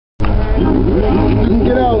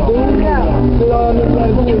I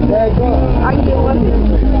can get one.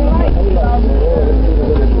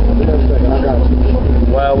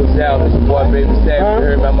 Well, what's out? It's your boy Baby Savage. You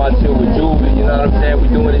heard about my chill with Juvie. You know what I'm saying?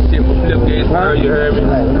 We doing this shit for Flip Gates. You heard me?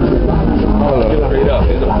 Straight up.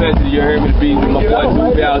 It's a pleasure, you heard me, to be with my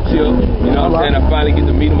boy Juvie out here. You know what I'm saying? I finally get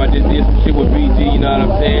to meet him. I just did some shit with BG. You know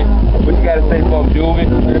what I'm saying? What you gotta say for him, Juvie?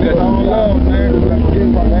 Love, man.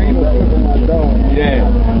 Yeah.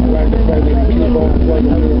 I like the fact that he keep on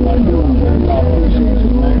plugging me in my dude, man. I appreciate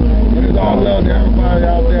you, man. And it's all love to everybody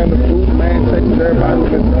out there in the booth, man. Texas, everybody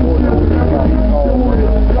who's been supporting me.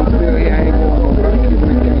 I'm still here, I ain't going nowhere. I'm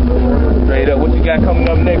keeping the game. Straight up. What you got coming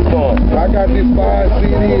up next for him? I got this 5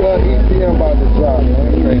 CD EPM by the drop,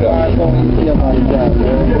 man. Straight up. 5 on EPM by the drop,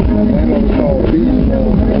 man. And it's called Beast,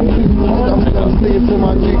 man. I'm still sticking to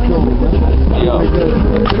my G code, man. Yeah.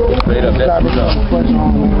 Straight up. That's what's up.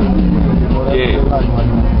 Yeah.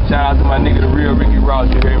 Shout out to my nigga, the real Ricky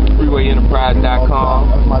Ross. You heard me? FreewayEnterprise.com.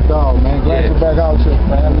 That's my dog, man. Glad you're back out here,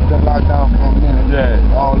 man. We've been locked down for a minute.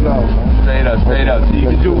 Yeah. All love, man. Straight up, straight up. See,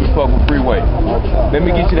 you can do it, fuck with Freeway. Let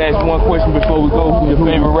me get you to ask one question before we go. Who's your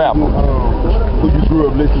favorite rapper? Who you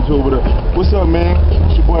grew up listening to over there? What's up, man?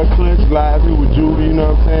 It's your boy Clutch, live here with Juvie, you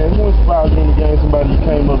know what I'm saying? Who inspired you in the game? Somebody you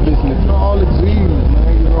came up listening to? All the G's,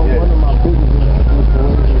 man. You know, one of my biggest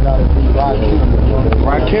influences gotta be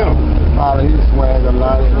Rakim. Follow his swag a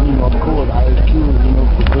lot, and you know, of course, ISQ, you know,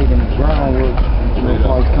 for breaking the groundwork, you know, as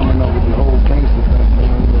far as coming up with the whole gangster thing,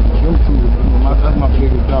 them two, that's my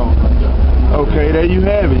biggest dog. Okay, there you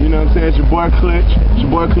have it, you know what I'm saying? It's your boy Clutch. It's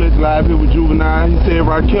your boy Clutch live here with Juvenile. He said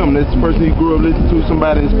Rakim, that's the person he grew up listening to,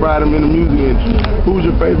 somebody inspired him in the music industry. Who's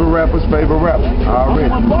your favorite rapper's favorite rapper?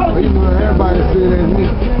 Already. You know, everybody said that's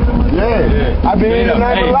me. Yeah. I've been hearing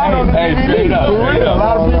that a lot on the TV.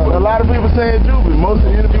 A lot of people saying Juvie. Most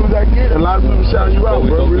of the interviews I get, a lot of people shouting you out,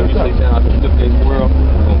 bro. Real talk. Shout out to Flip Gates World.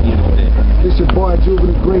 We're gonna get it with that. It's your boy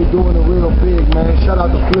Juvie the Great doing it real big, man. Shout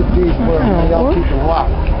out to Flip Gates World, man. Y'all keep it rock.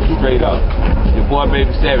 Straight up. Your boy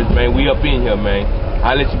Baby Savage, man. We up in here, man.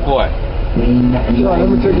 Holla at your boy. Sure, let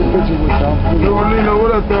me take a picture with y'all. Lino,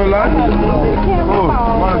 what up, though, like? Oh,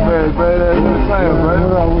 my bad, badass in the same, man.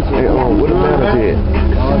 Hey, what the man here?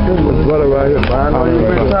 What's brother right here, man? I know you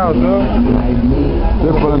been in town, sir.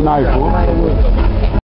 This for the night, boy.